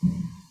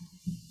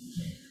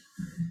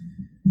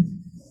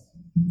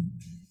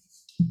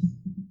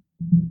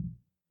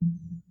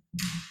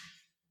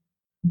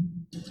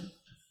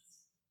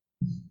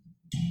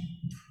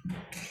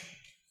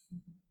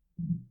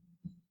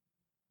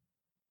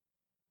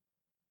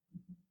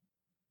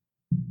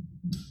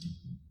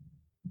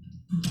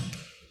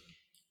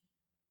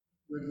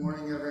Good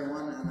morning,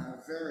 everyone, and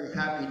a very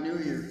happy New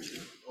Year to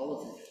all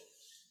of you.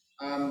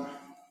 I'd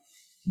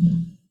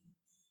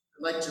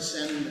like to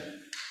send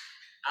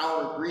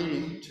our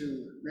greeting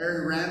to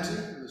Mary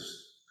Ramsey,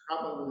 who's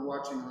probably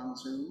watching on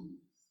Zoom,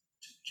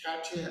 to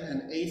Katya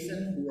and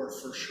Ethan, who are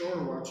for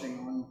sure watching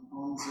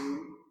on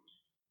Zoom,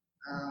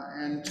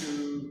 and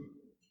to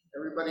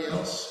everybody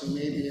else who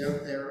may be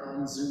out there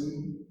on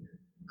Zoom,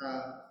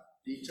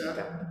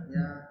 Dita,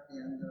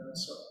 and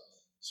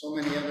so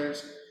many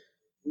others.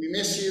 We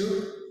miss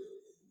you.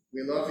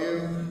 We love you,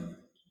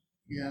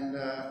 and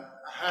a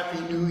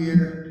happy New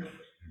Year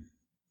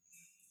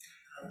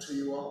to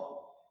you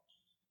all.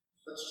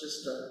 Let's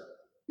just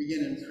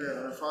begin in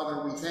prayer. Our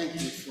Father, we thank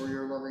you for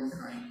your loving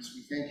kindness.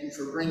 We thank you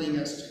for bringing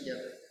us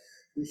together.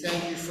 We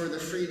thank you for the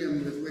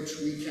freedom with which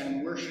we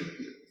can worship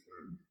you.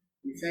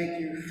 We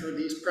thank you for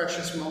these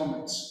precious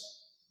moments.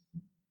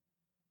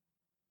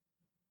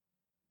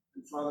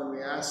 And Father,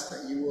 we ask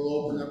that you will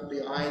open up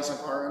the eyes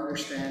of our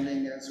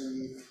understanding as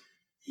we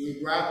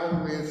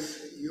grapple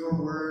with your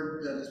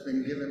word that has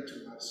been given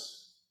to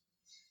us.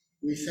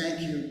 We thank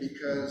you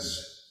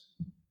because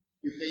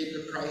you paid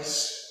the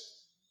price.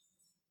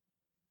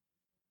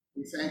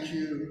 We thank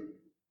you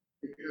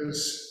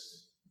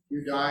because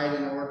you died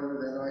in order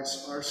that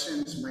our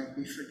sins might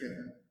be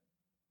forgiven.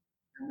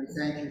 And we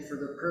thank you for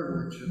the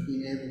privilege of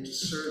being able to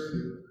serve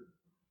you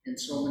in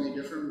so many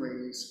different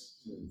ways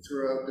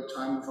throughout the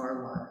time of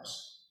our lives.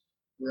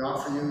 We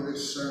offer you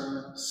this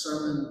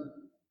sermon,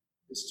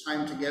 this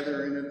time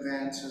together in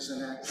advance as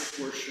an act of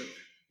worship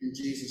in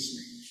Jesus'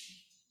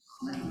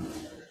 name. Amen.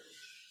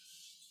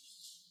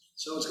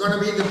 So it's going to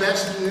be the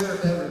best year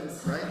ever,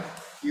 right?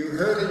 You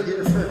heard it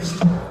here first.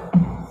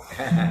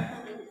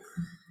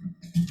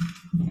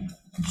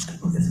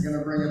 It's going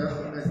to bring it up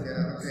a bit.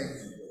 Yeah, okay.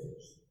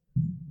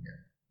 Yeah.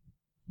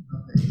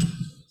 Okay.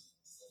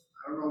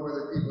 I don't know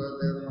whether people out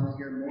there want to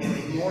hear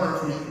more of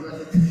me, but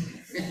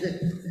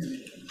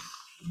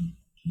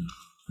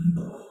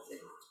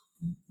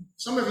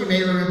some of you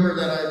may remember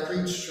that I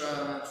preached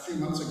a few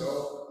months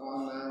ago on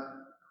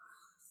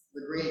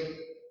the Great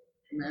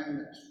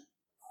Commandment.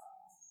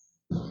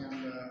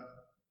 And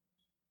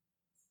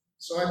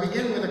so I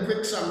begin with a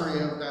quick summary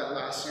of that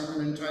last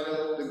sermon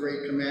entitled The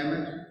Great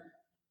Commandment.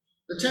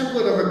 The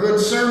template of a good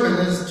sermon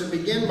is to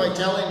begin by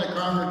telling the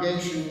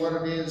congregation what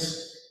it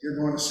is you're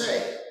going to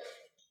say.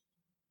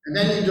 And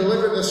then you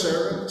deliver the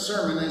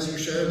sermon as you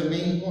share the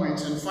main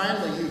points. And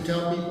finally, you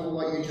tell people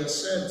what you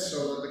just said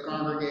so that the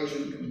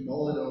congregation can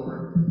mull it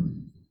over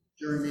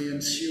during the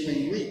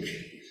ensuing week.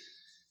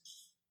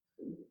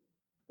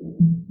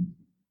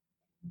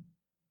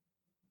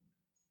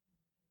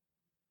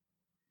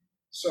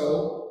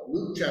 So,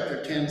 Luke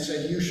chapter 10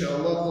 said, "You shall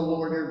love the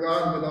Lord your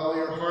God with all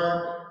your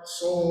heart,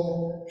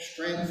 soul,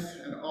 strength,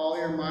 and all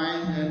your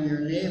mind, and your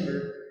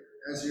neighbor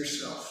as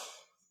yourself."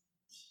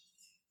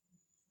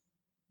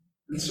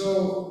 And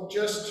so,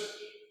 just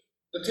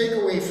the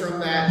takeaway from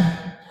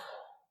that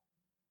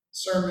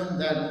sermon,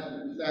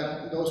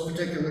 those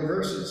particular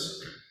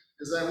verses,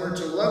 is that we're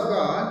to love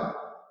God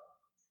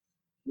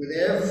with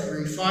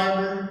every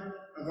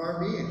fiber of our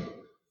being.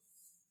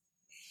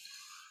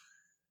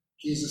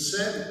 Jesus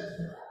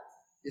said,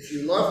 "If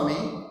you love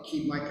me,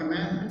 keep my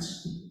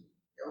commandments." He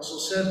also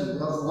said,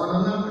 "Love one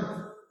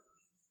another."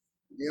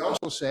 He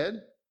also said,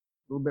 a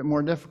little bit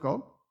more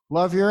difficult,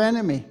 "Love your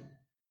enemy."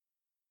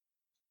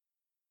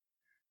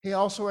 He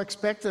also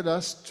expected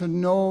us to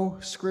know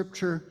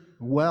Scripture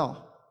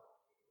well,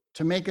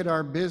 to make it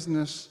our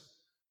business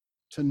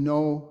to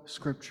know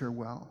Scripture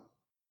well.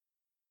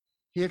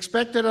 He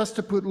expected us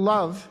to put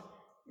love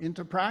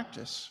into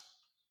practice.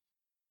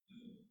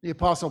 The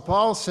Apostle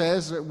Paul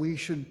says that we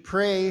should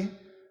pray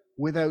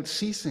without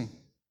ceasing.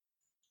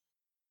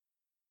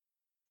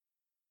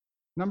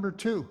 Number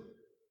 2,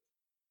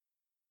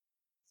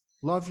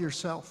 love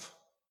yourself.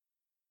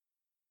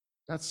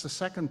 That's the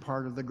second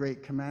part of the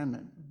Great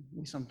Commandment.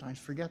 We sometimes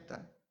forget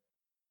that.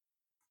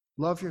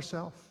 Love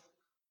yourself.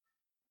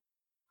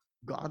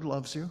 God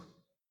loves you.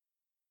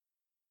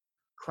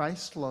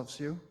 Christ loves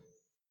you.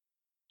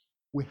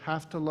 We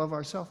have to love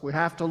ourselves. We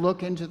have to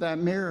look into that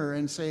mirror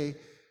and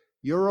say,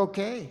 "You're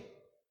okay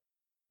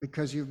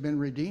because you've been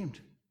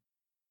redeemed."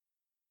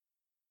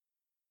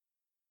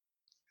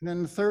 And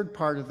then the third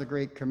part of the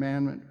Great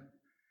Commandment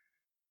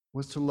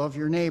was to love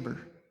your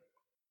neighbor.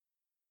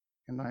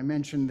 And I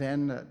mentioned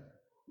then that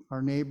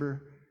our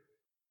neighbor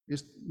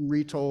is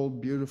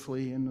retold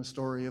beautifully in the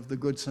story of the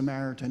Good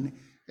Samaritan.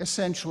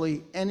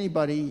 Essentially,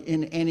 anybody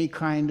in any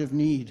kind of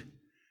need.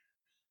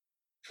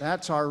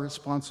 That's our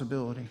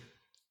responsibility,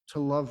 to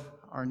love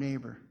our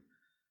neighbor.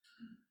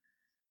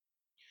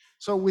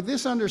 So with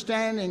this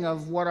understanding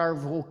of what our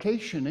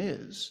vocation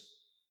is,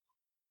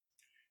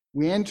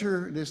 we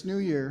enter this new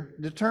year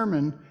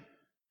determined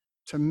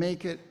to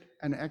make it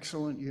an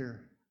excellent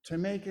year, to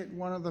make it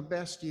one of the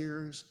best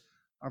years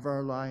of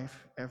our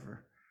life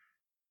ever.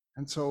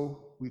 And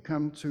so we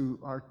come to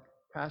our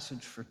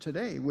passage for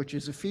today, which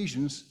is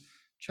Ephesians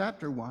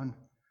chapter 1,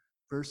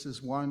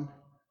 verses 1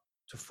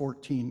 to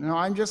 14. Now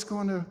I'm just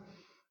going to,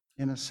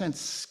 in a sense,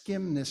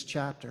 skim this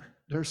chapter.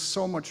 There's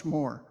so much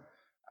more.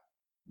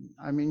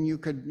 I mean, you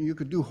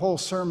could do whole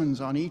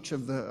sermons on each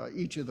of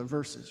the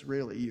verses,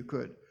 really, you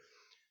could.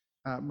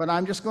 But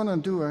I'm just going to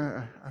do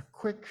a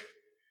quick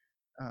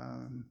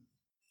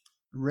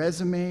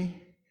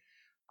resume.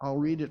 I'll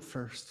read it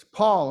first.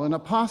 Paul, an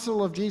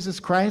apostle of Jesus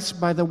Christ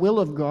by the will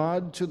of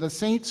God, to the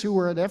saints who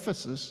are at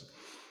Ephesus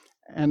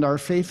and are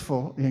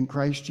faithful in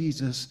Christ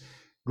Jesus,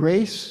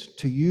 grace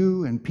to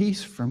you and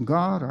peace from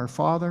God our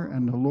Father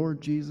and the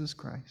Lord Jesus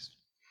Christ.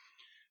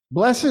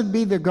 Blessed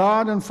be the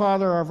God and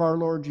Father of our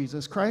Lord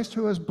Jesus Christ,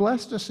 who has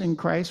blessed us in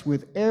Christ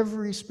with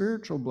every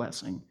spiritual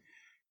blessing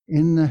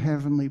in the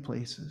heavenly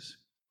places,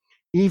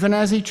 even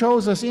as he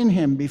chose us in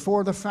him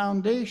before the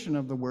foundation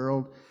of the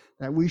world,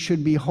 that we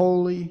should be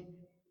holy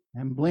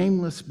and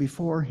blameless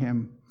before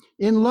him.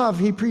 In love,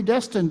 he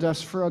predestined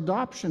us for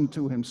adoption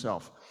to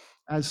himself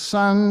as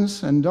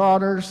sons and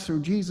daughters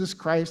through Jesus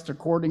Christ,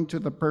 according to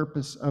the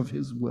purpose of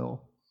his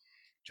will,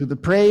 to the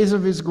praise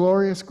of his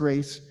glorious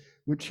grace,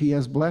 which he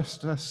has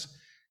blessed us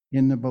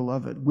in the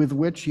beloved, with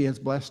which he has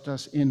blessed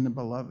us in the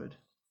beloved.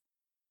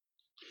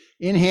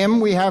 In him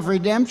we have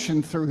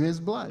redemption through his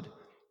blood,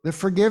 the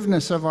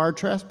forgiveness of our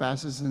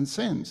trespasses and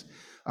sins,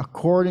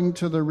 according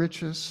to the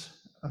riches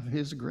of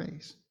his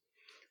grace,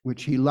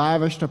 which he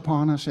lavished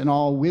upon us in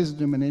all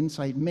wisdom and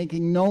insight,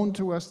 making known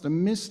to us the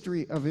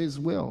mystery of his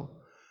will,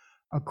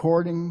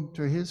 according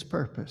to his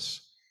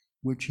purpose,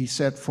 which he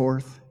set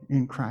forth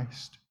in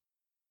Christ.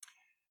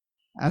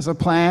 As a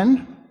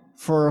plan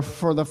for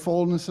the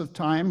fullness of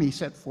time, he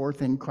set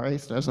forth in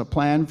Christ as a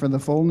plan for the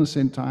fullness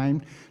in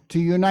time to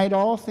unite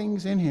all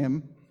things in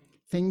him,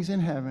 things in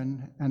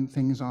heaven and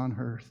things on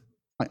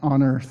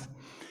earth.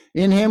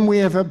 In him we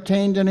have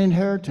obtained an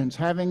inheritance,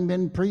 having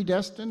been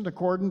predestined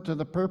according to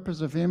the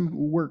purpose of him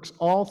who works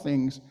all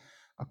things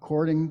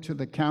according to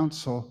the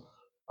counsel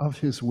of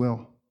his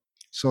will,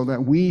 so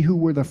that we who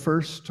were the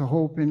first to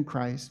hope in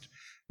Christ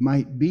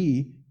might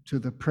be to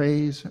the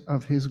praise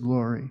of his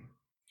glory.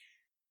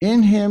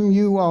 In him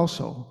you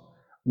also,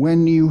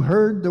 when you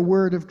heard the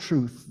word of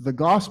truth, the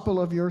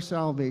gospel of your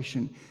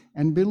salvation,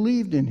 and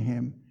believed in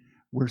him,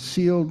 were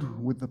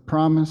sealed with the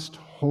promised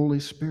Holy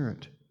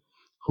Spirit,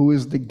 who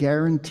is the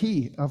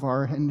guarantee of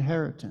our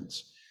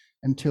inheritance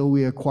until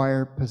we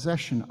acquire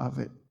possession of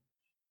it,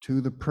 to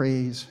the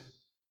praise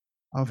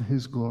of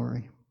his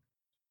glory.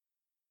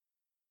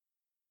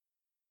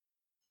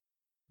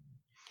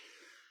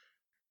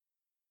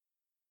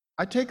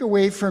 I take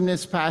away from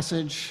this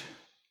passage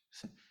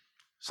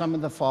some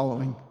of the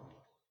following.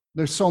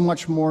 There's so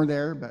much more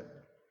there, but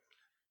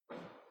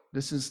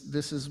this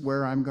is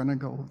where I'm going to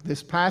go.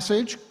 This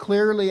passage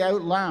clearly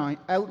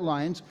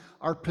outlines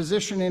our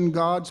position in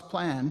God's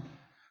plan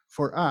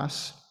for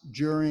us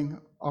during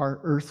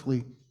our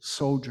earthly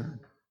sojourn.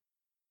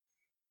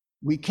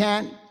 We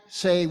can't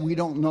say we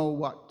don't know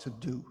what to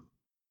do.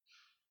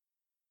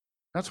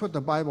 That's what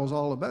the Bible's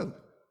all about.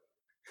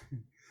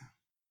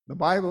 The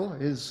Bible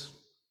is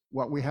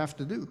what we have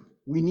to do.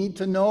 We need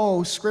to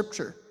know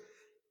Scripture.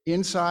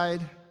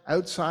 Inside,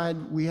 outside,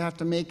 we have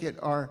to make it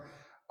our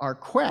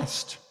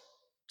quest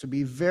to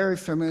be very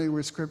familiar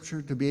with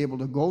Scripture, to be able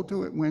to go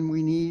to it when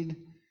we need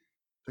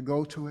to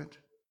go to it,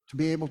 to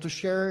be able to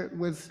share it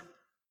with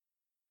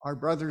our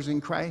brothers in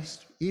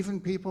Christ,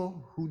 even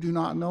people who do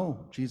not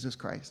know Jesus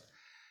Christ.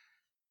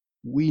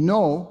 We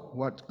know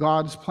what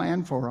God's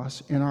plan for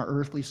us in our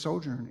earthly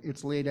sojourn.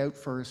 It's laid out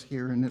for us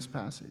here in this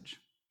passage.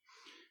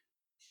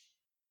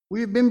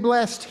 We've been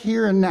blessed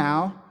here and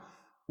now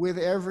with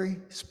every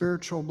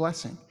spiritual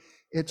blessing.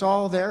 It's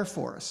all there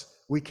for us.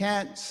 We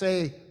can't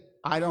say,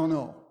 I don't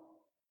know.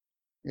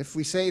 If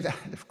we say that,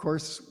 of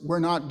course, we're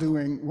not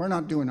doing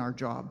our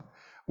job.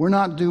 We're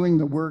not doing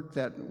the work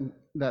that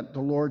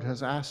the Lord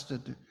has asked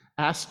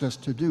us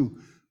to do.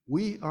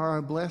 We are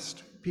a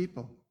blessed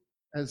people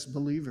as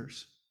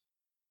believers.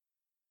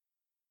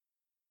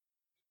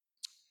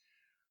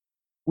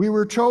 We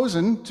were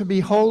chosen to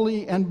be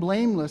holy and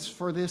blameless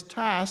for this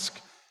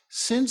task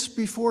since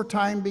before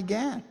time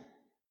began.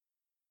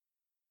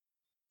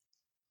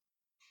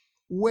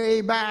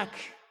 Way back,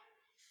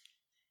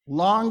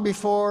 long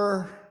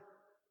before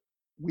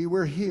we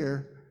were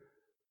here,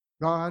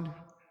 God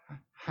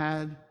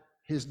had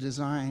his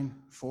design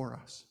for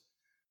us.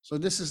 So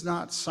this is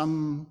not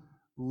some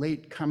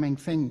late coming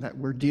thing that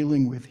we're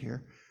dealing with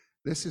here.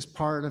 This is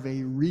part of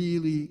a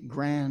really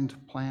grand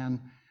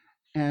plan,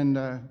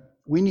 and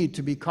we need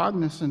to be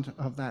cognizant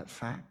of that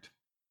fact.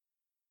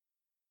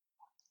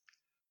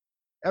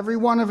 Every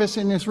one of us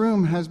in this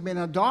room has been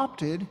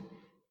adopted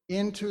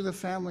into the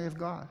family of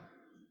God.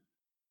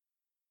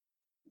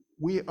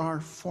 We are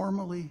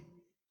formally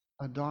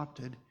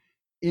adopted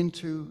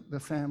into the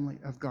family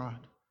of God.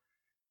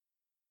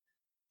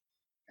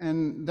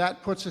 And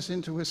that puts us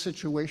into a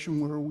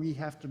situation where we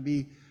have to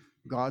be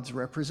God's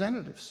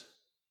representatives.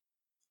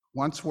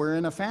 Once we're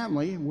in a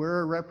family,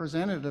 we're a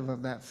representative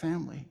of that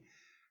family.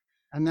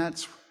 And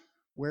that's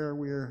where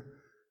we're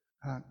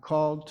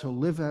called to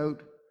live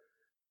out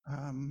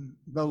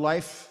the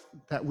life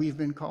that we've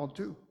been called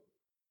to.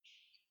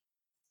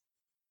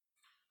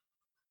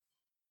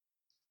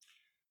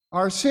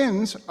 Our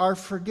sins are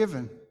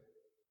forgiven.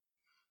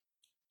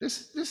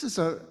 This is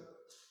a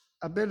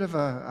bit of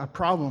a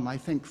problem, I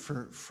think,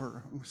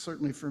 for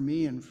certainly for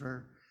me and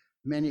for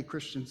many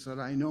Christians that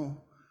I know,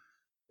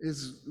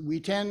 is we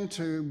tend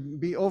to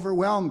be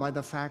overwhelmed by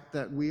the fact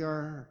that we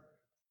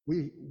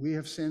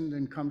have sinned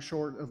and come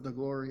short of the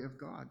glory of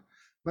God.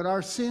 But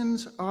our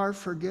sins are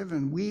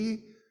forgiven.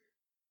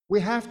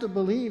 We have to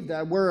believe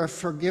that we're a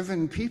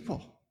forgiven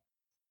people.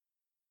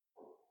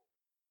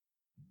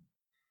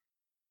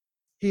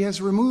 He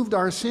has removed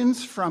our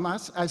sins from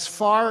us as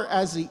far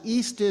as the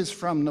east is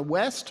from the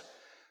west,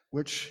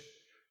 which,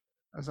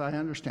 as I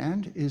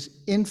understand,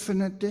 is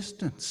infinite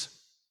distance.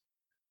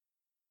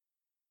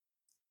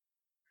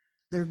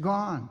 They're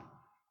gone.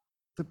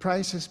 The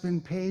price has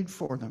been paid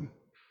for them.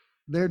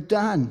 They're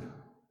done.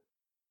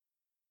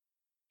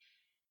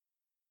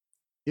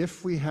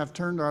 If we have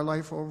turned our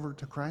life over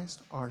to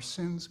Christ, our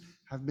sins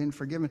have been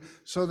forgiven.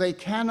 So they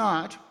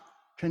cannot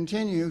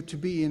continue to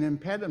be an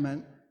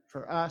impediment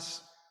for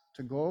us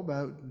to go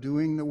about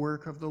doing the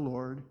work of the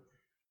Lord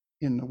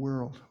in the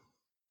world.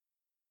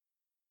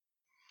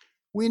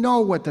 We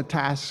know what the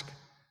task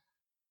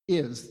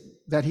is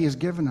that He has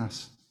given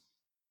us: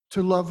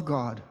 to love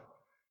God,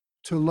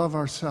 to love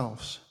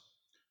ourselves,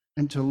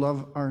 and to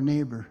love our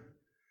neighbor.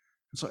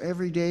 And so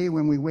every day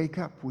when we wake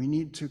up, we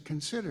need to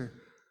consider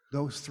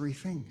those three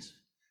things.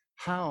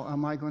 How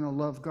am I going to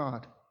love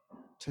God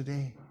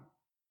today?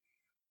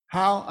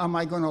 How am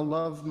I going to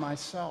love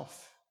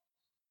myself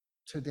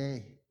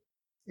today?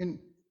 And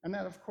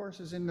that, of course,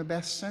 is in the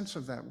best sense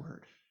of that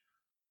word.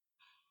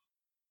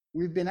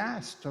 We've been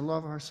asked to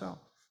love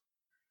ourselves.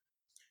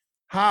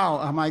 How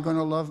am I going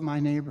to love my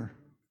neighbor?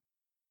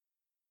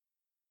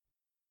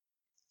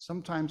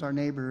 Sometimes our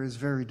neighbor is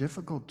very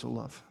difficult to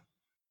love.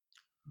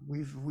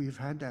 We've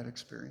had that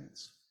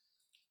experience.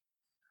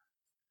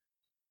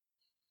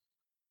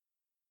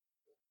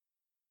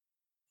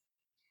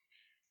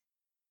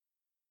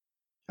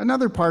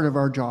 Another part of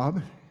our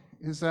job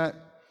is that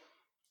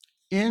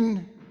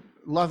in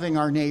loving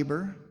our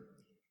neighbor,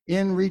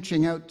 in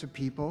reaching out to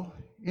people,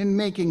 in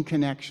making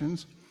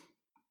connections,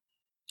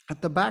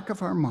 at the back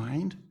of our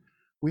mind,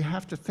 we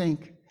have to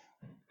think,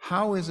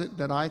 how is it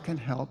that I can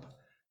help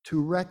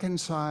to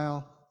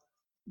reconcile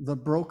the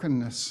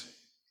brokenness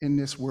in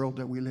this world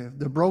that we live,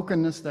 the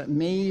brokenness that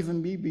may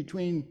even be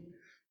between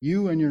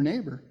you and your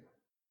neighbor,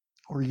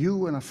 or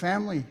you and a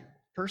family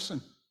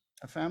person,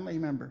 a family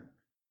member?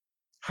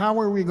 How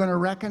are we going to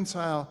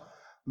reconcile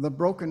the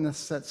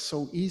brokenness that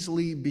so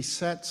easily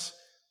besets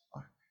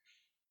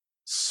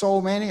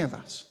so many of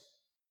us?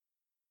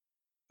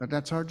 But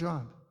that's our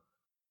job.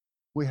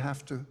 We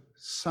have to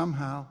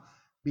somehow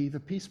be the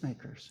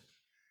peacemakers,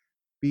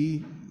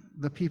 be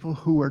the people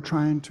who are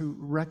trying to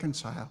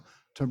reconcile,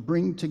 to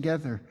bring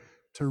together,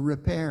 to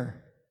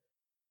repair.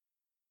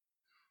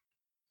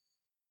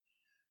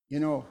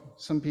 You know,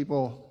 some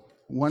people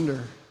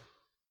wonder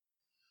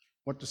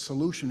what the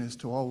solution is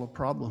to all the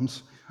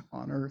problems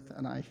on earth,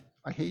 and I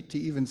hate to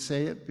even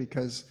say it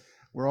because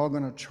we're all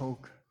going to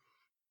choke.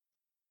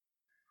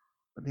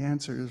 But the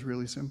answer is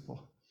really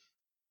simple.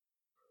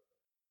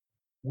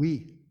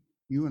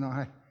 You and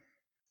I,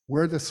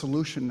 we're the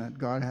solution that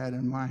God had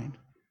in mind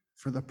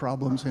for the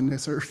problems in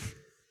this earth.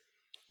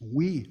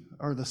 We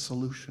are the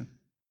solution.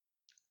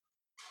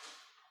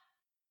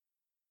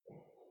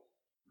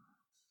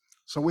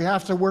 So we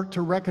have to work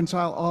to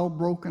reconcile all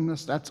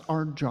brokenness. That's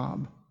our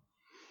job.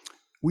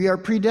 We are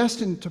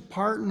predestined to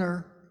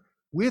partner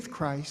with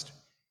Christ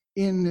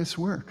in this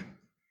work.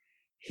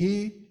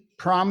 He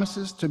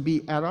promises to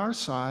be at our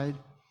side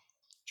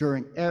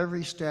during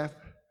every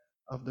step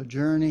of the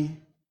journey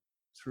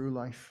through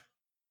life.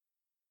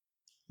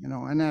 You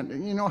know, and that,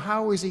 you know,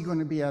 how is He going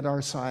to be at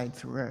our side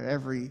through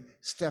every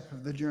step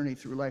of the journey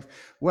through life?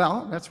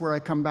 Well, that's where I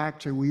come back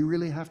to, we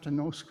really have to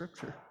know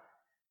Scripture.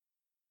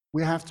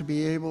 We have to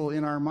be able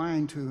in our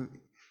mind to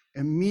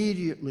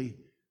immediately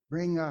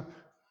bring up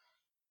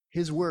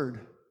His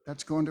word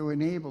that's going to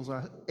enable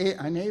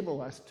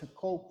us to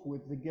cope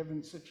with the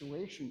given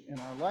situation in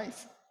our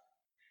life.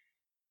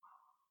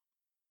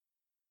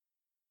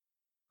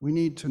 We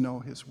need to know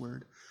His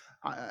word.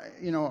 I'm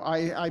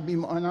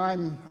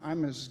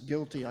as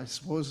guilty, I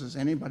suppose, as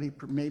anybody,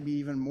 maybe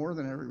even more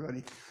than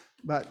everybody.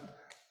 But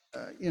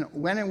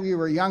when we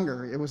were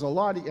younger, it was a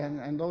lot,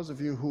 and those of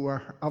you who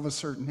are of a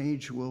certain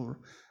age will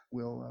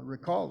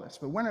recall this.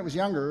 But when we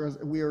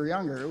were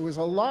younger, it was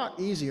a lot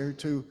easier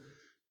to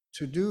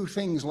do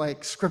things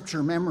like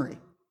scripture memory,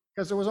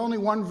 because there was only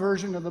one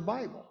version of the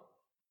Bible.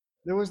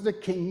 There was the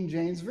King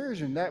James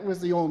Version. That was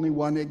the only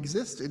one that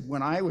existed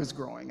when I was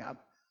growing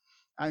up.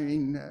 I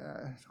mean,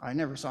 I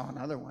never saw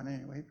another one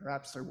anyway.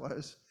 Perhaps there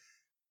was.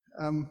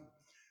 And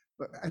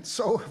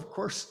so, of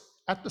course,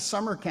 at the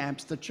summer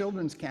camps, the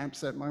children's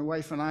camps that my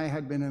wife and I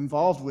had been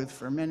involved with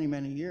for many,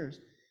 many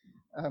years,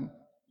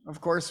 of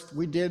course,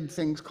 we did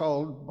things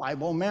called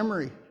Bible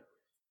memory,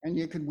 and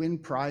you could win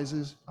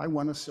prizes. I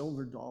won a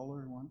silver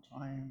dollar one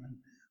time, and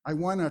I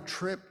won a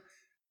trip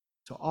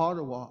to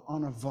Ottawa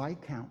on a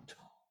Viscount.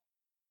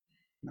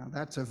 Now,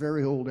 that's a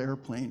very old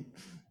airplane.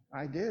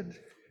 I did.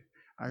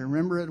 I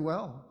remember it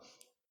well.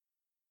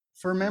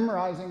 For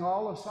memorizing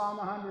all of Psalm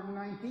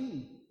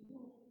 119.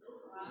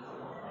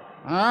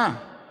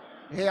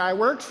 Hey, I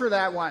worked for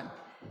that one.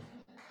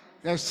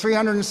 There's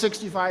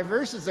 365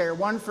 verses there,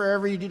 one for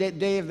every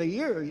day of the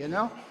year, you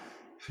know?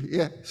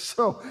 Yeah,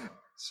 so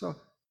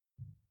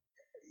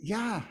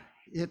yeah,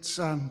 it's,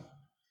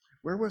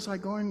 where was I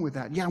going with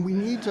that? Yeah, we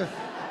need to,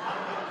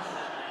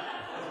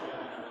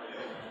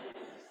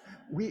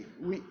 we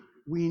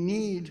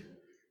need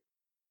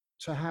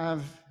to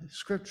have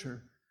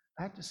Scripture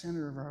at the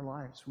center of our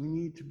lives. We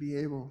need to be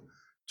able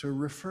to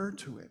refer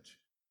to it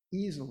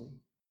easily,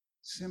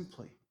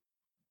 simply,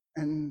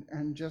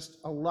 and just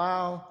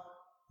allow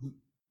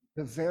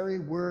the very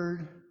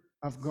word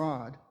of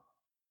God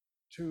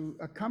to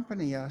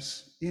accompany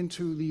us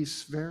into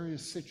these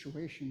various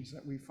situations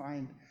that we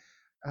find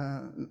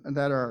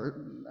that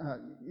are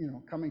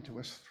coming to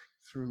us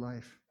through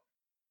life.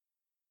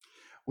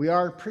 We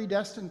are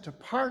predestined to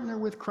partner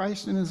with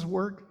Christ in his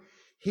work.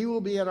 He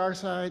will be at our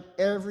side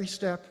every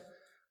step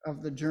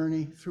of the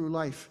journey through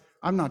life.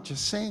 I'm not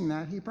just saying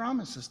that, he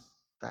promises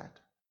that.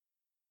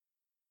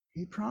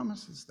 He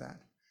promises that,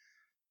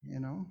 you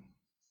know.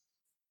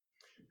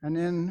 And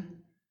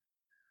then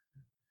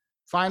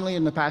finally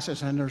in the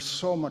passage, and there's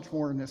so much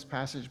more in this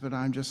passage, but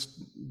I'm just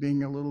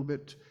being a little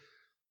bit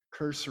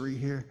cursory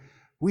here.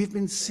 We've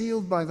been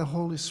sealed by the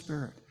Holy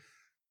Spirit.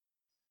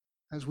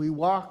 As we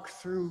walk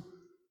through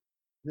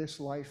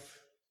this life,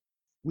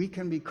 we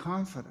can be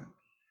confident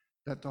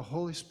that the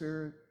Holy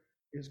Spirit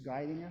is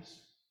guiding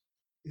us,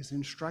 is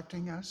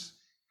instructing us,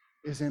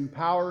 is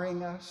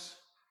empowering us,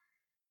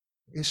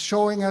 is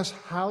showing us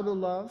how to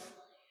love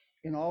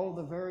in all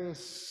the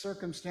various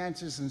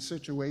circumstances and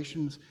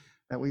situations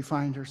that we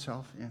find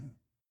ourselves in.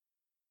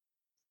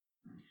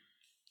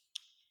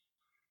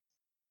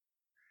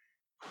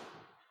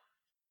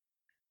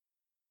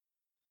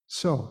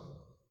 So,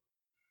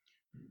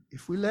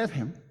 if we let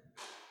him,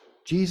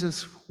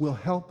 Jesus will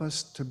help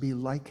us to be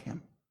like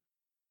him.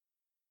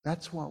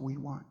 That's what we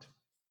want.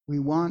 We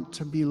want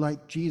to be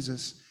like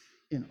Jesus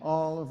in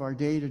all of our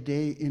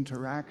day-to-day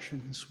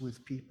interactions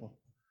with people.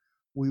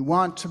 We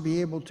want to be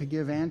able to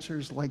give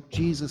answers like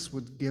Jesus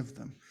would give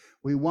them.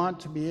 We want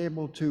to be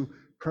able to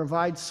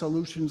provide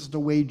solutions the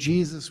way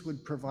Jesus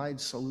would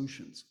provide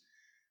solutions.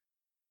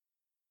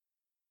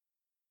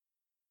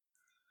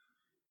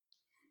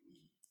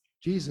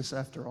 Jesus,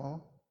 after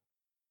all,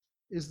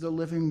 is the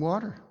living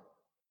water.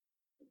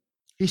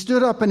 He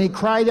stood up and he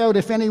cried out,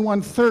 "If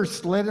anyone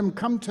thirsts, let him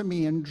come to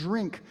me and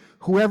drink.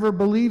 Whoever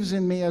believes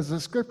in me, as the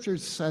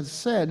scriptures has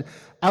said,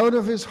 out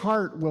of his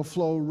heart will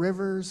flow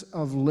rivers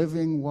of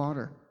living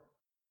water."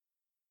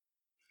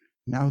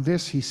 Now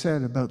this he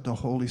said about the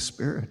Holy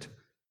Spirit,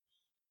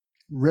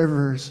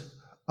 rivers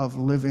of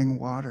living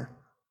water.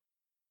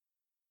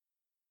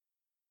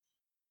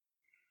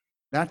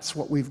 That's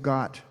what we've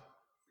got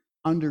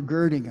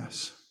undergirding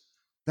us.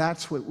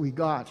 That's what we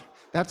got.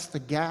 That's the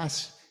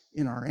gas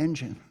in our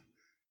engine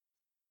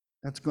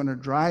that's going to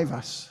drive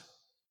us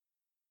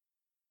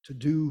to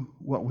do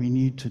what we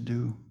need to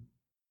do.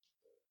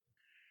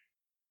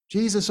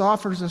 Jesus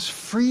offers us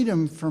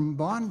freedom from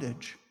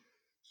bondage.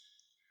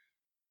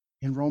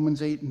 In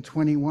Romans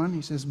 8:21,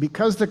 he says,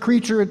 "Because the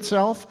creature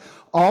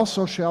itself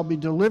also shall be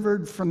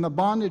delivered from the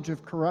bondage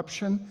of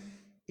corruption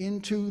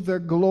into the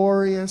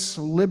glorious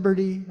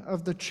liberty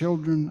of the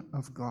children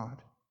of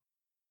God."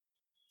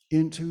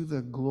 Into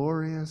the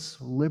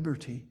glorious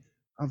liberty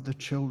of the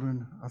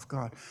children of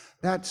God.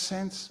 That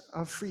sense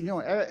of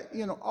freedom.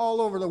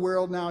 All over the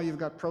world now you've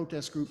got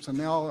protest groups and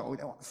they all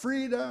want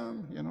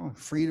freedom,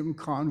 freedom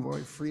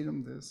convoy,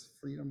 freedom this,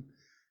 freedom.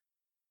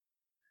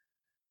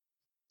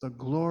 The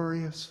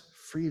glorious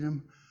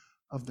freedom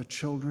of the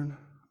children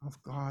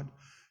of God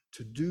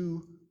to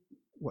do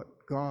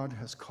what God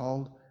has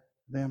called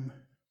them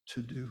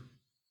to do.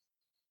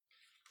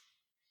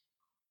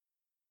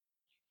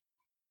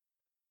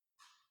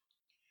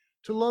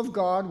 To love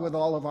God with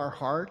all of our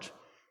heart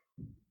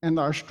and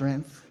our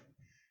strength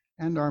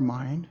and our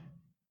mind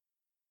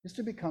is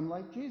to become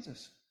like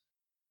Jesus.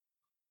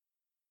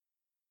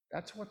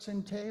 That's what's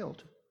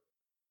entailed.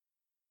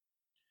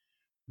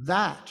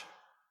 That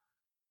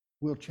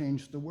will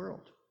change the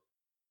world.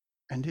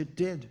 And it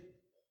did.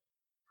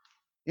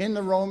 In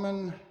the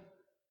Roman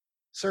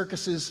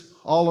circuses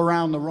all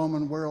around the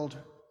Roman world,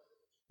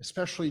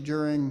 especially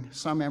during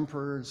some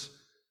emperors'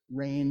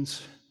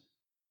 reigns,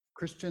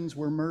 Christians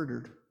were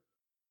murdered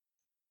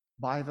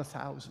by the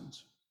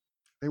thousands.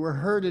 They were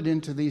herded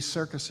into these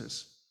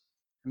circuses,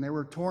 and they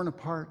were torn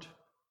apart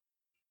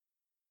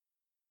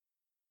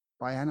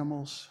by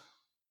animals.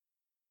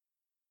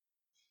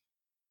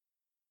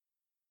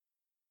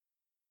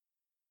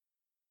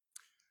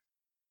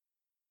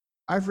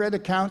 I've read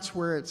accounts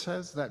where it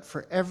says that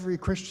for every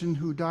Christian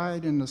who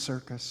died in the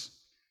circus,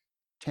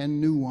 10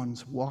 new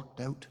ones walked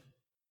out.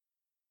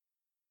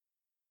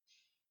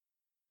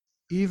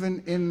 Even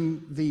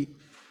in the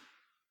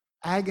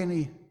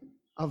agony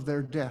of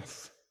their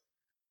death,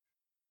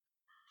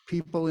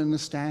 people in the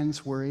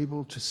stands were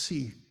able to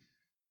see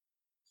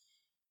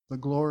the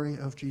glory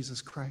of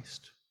Jesus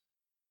Christ.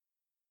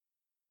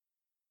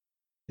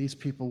 These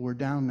people were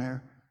down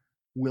there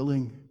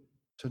willing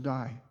to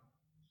die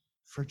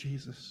for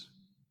Jesus.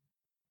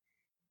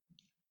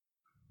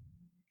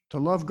 To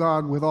love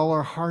God with all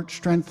our heart,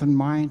 strength, and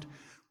mind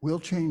will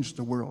change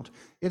the world.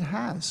 It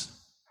has.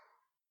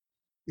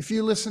 If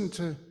you listen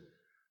to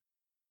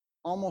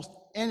almost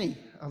any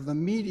of the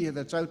media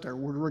that's out there,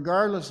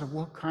 regardless of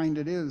what kind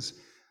it is,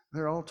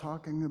 they're all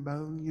talking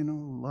about,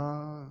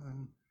 love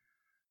and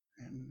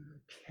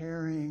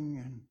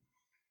caring and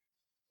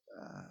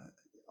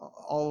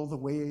all the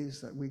ways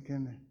that we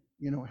can,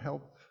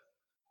 help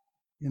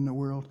in the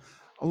world.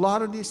 A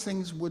lot of these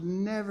things would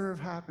never have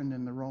happened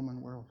in the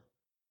Roman world.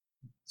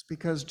 It's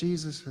because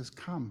Jesus has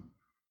come.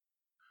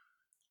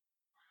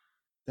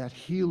 That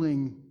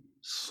healing,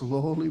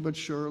 slowly but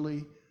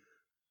surely,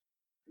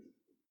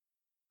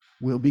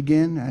 will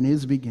begin and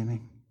is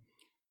beginning,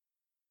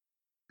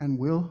 and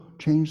will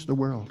change the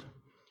world,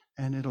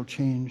 and it'll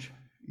change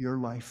your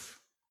life.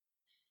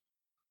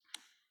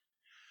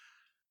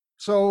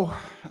 So,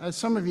 as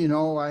some of you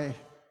know, I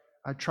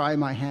try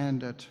my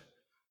hand at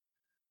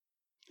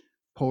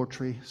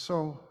poetry.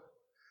 So,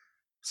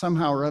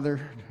 somehow or other,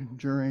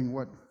 during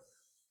what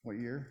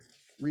year?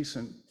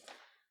 Recent,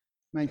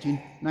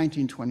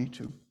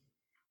 1922,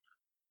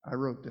 I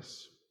wrote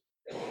this.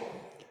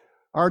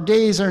 Our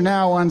days are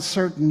now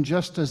uncertain,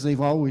 just as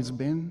they've always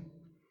been,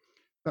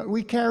 but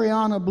we carry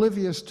on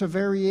oblivious to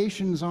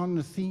variations on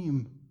the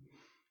theme.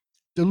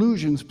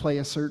 Delusions play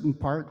a certain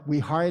part. We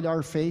hide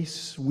our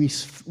face, we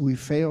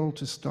fail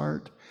to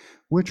start,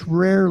 which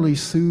rarely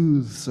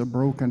soothes a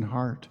broken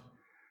heart.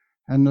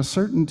 And the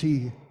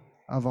certainty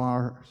of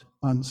our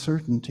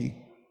uncertainty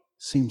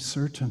seems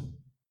certain.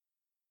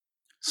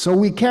 So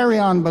we carry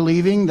on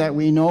believing that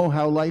we know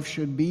how life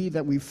should be,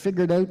 that we've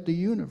figured out the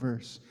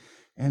universe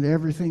and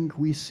everything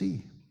we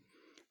see,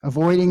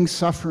 avoiding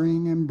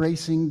suffering,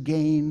 embracing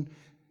gain,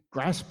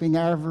 grasping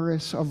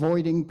avarice,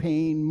 avoiding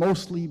pain,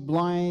 mostly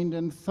blind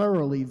and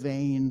thoroughly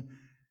vain,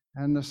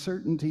 and the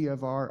certainty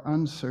of our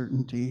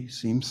uncertainty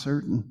seems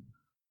certain.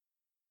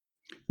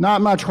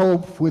 Not much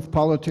hope with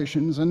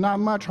politicians, and not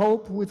much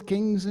hope with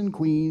kings and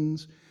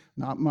queens,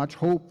 not much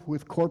hope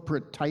with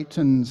corporate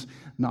titans,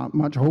 not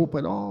much hope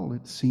at all,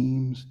 it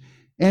seems.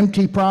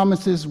 Empty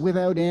promises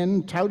without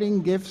end,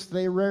 touting gifts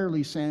they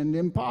rarely send,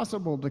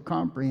 impossible to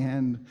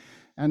comprehend,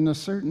 and the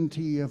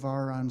certainty of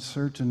our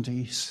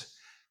uncertainties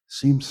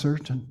seems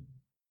certain.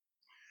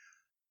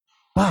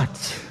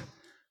 But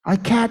I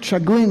catch a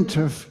glint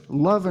of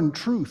love and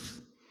truth.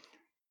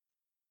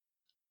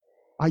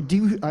 I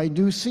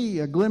do see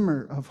a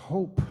glimmer of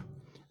hope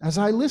as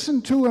I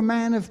listen to a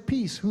man of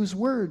peace whose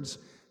words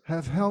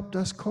have helped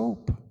us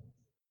cope,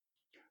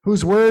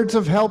 whose words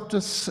have helped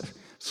us,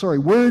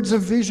 words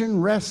of vision,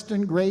 rest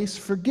and grace,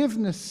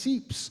 forgiveness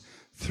seeps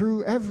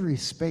through every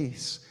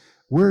space,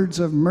 words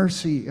of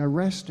mercy, a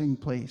resting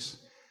place,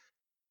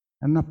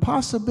 and the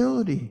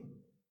possibility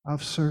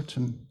of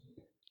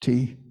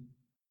certainty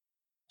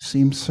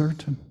seems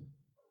certain.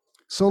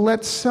 So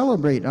let's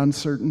celebrate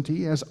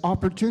uncertainty as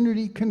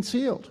opportunity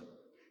concealed.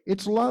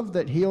 It's love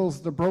that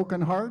heals the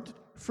broken heart,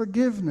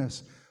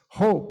 forgiveness,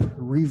 hope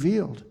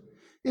revealed.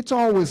 It's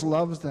always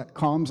love that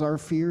calms our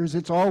fears.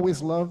 It's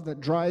always love that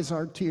dries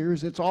our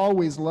tears. It's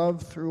always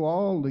love through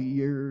all the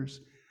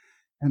years.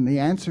 And the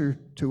answer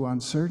to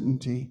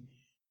uncertainty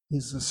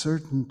is the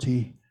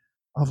certainty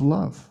of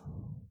love.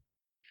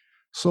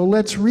 So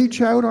let's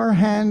reach out our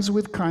hands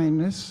with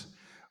kindness,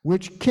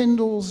 which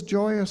kindles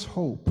joyous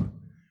hope.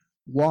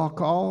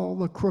 Walk all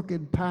the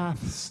crooked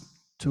paths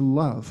to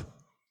love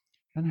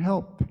and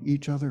help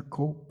each other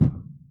cope.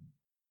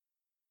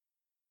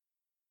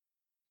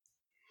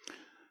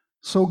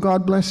 So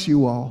God bless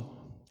you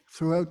all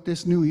throughout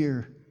this new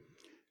year.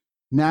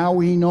 Now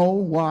we know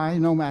why,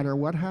 no matter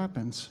what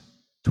happens,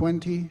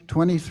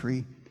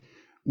 2023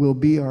 will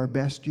be our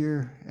best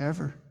year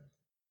ever.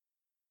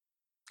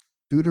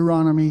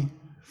 Deuteronomy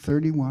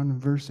 31,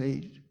 verse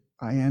 8.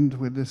 I end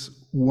with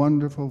this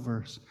wonderful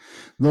verse.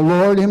 The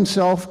Lord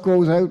himself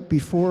goes out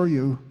before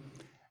you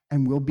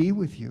and will be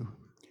with you,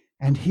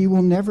 and he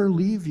will never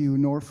leave you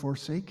nor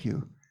forsake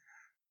you.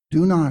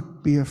 Do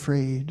not be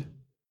afraid.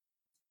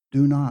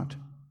 Do not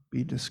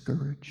be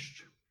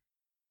discouraged.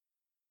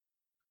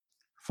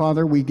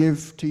 Father, we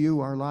give to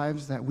you our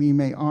lives that we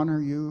may honor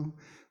you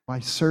by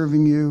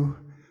serving you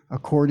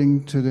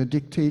according to the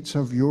dictates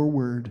of your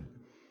word.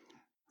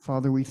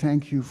 Father, we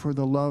thank you for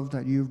the love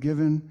that you've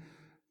given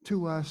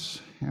to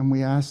us, and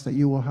we ask that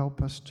you will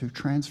help us to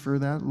transfer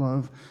that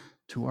love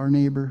to our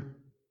neighbor,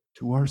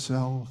 to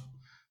ourselves,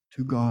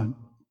 to God.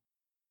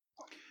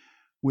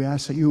 We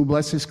ask that you will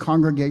bless this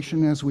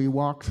congregation as we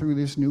walk through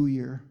this new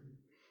year.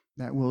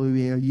 That will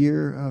be a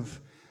year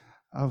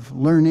of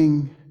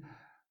learning,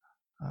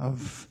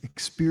 of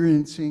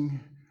experiencing,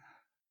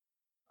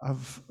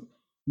 of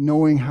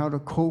knowing how to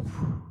cope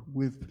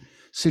with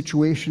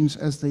situations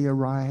as they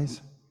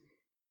arise.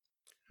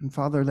 And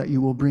Father, that you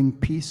will bring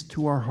peace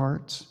to our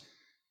hearts,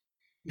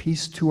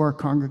 peace to our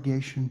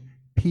congregation,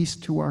 peace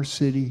to our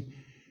city,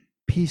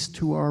 peace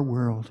to our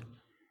world,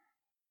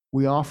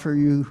 We offer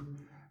you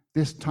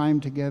this time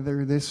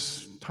together,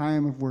 this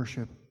time of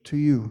worship to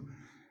you,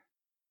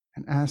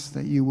 and ask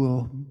that you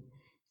will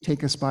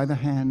take us by the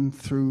hand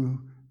through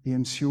the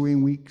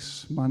ensuing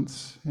weeks,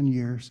 months, and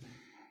years.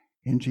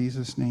 In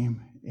Jesus'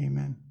 name,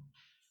 amen.